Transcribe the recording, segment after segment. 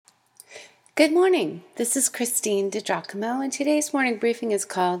Good morning. This is Christine DiGiacomo, and today's morning briefing is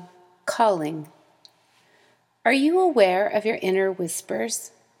called Calling. Are you aware of your inner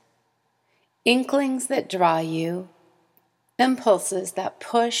whispers? Inklings that draw you, impulses that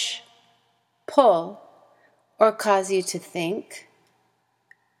push, pull, or cause you to think,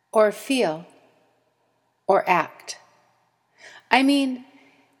 or feel, or act?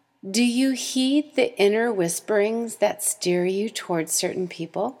 Do you heed the inner whisperings that steer you towards certain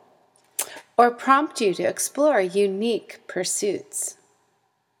people, or prompt you to explore unique pursuits?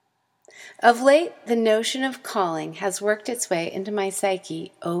 Of late, the notion of calling has worked its way into my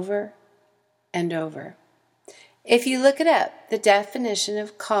psyche over and over. If you look it up, the definition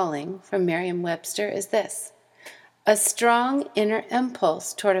of calling from Merriam-Webster is this: a strong inner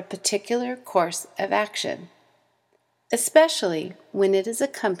impulse toward a particular course of action, especially when it is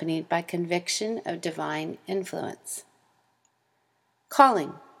accompanied by conviction of divine influence.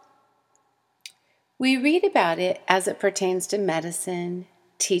 Calling. We read about it as it pertains to medicine,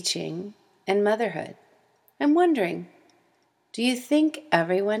 teaching, and motherhood. I'm wondering, do you think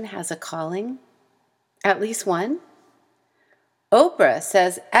everyone has a calling? At least one? Oprah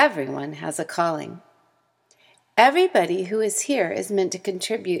says everyone has a calling. Everybody who is here is meant to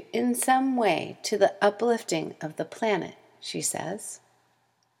contribute in some way to the uplifting of the planet, she says.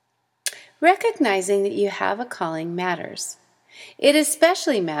 Recognizing that you have a calling matters. It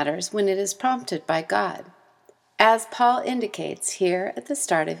especially matters when it is prompted by God, as Paul indicates here at the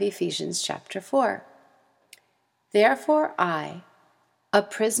start of Ephesians chapter 4. Therefore I, a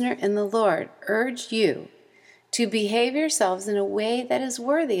prisoner in the Lord, urge you to behave yourselves in a way that is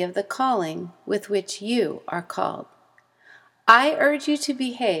worthy of the calling with which you are called. I urge you to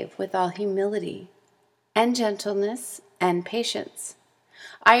behave with all humility and gentleness and patience.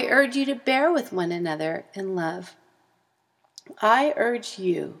 I urge you to bear with one another in love. I urge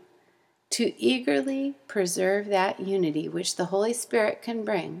you to eagerly preserve that unity which the Holy Spirit can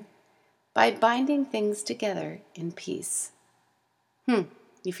bring by binding things together in peace.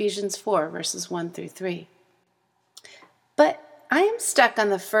 Ephesians 4, verses 1 through 3. But I am stuck on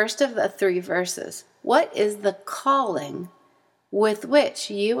the first of the three verses. What is the calling with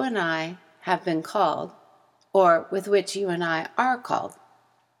which you and I have been called, or with which you and I are called?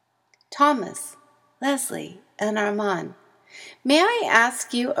 Thomas, Leslie, and Armand, may I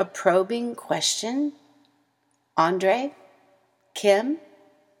ask you a probing question? Andre, Kim,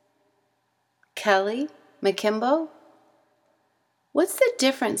 Kelly, McKimbo? What's the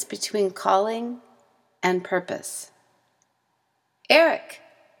difference between calling and purpose? Eric,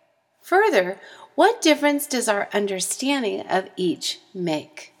 further, what difference does our understanding of each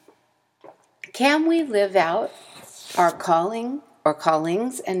make? Can we live out our calling or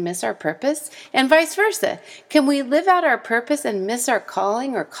callings and miss our purpose? And vice versa. Can we live out our purpose and miss our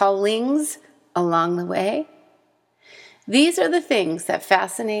calling or callings along the way? These are the things that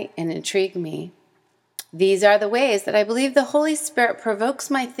fascinate and intrigue me. These are the ways that I believe the Holy Spirit provokes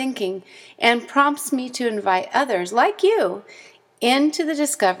my thinking and prompts me to invite others, like you, into the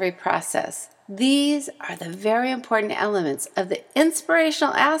discovery process. These are the very important elements of the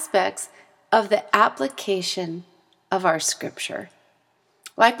inspirational aspects of the application of our scripture.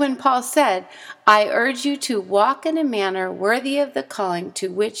 Like when Paul said, I urge you to walk in a manner worthy of the calling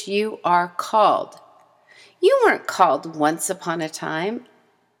to which you are called. You weren't called once upon a time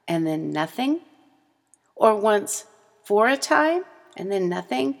and then nothing, or once for a time and then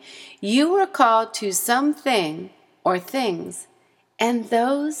nothing. You were called to something or things, and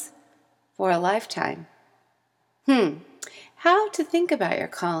those for a lifetime. How to think about your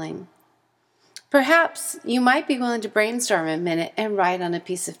calling? Perhaps you might be willing to brainstorm a minute and write on a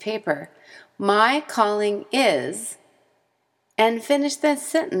piece of paper, my calling is, and finish the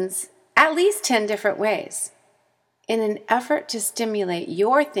sentence at least 10 different ways, in an effort to stimulate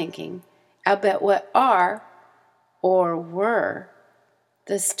your thinking about what are or were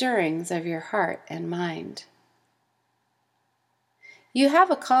the stirrings of your heart and mind. You have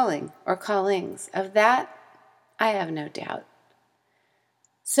a calling or callings. Of that, I have no doubt.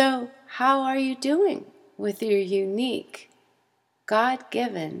 So, how are you doing with your unique,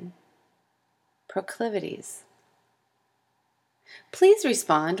 God-given proclivities? Please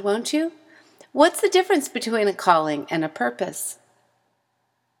respond, won't you? What's the difference between a calling and a purpose?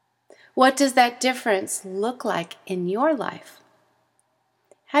 What does that difference look like in your life?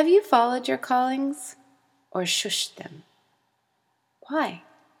 Have you followed your callings or shushed them? Why?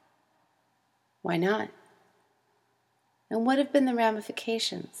 Why not? And what have been the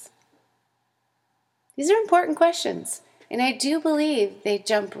ramifications? These are important questions, and I do believe they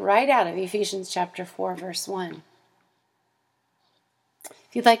jump right out of Ephesians chapter 4, verse 1.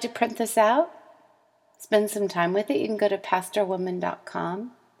 If you'd like to print this out, spend some time with it, you can go to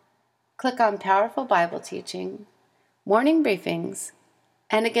pastorwoman.com, click on Powerful Bible Teaching, Morning Briefings,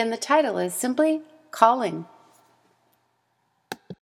 and again the title is simply Calling.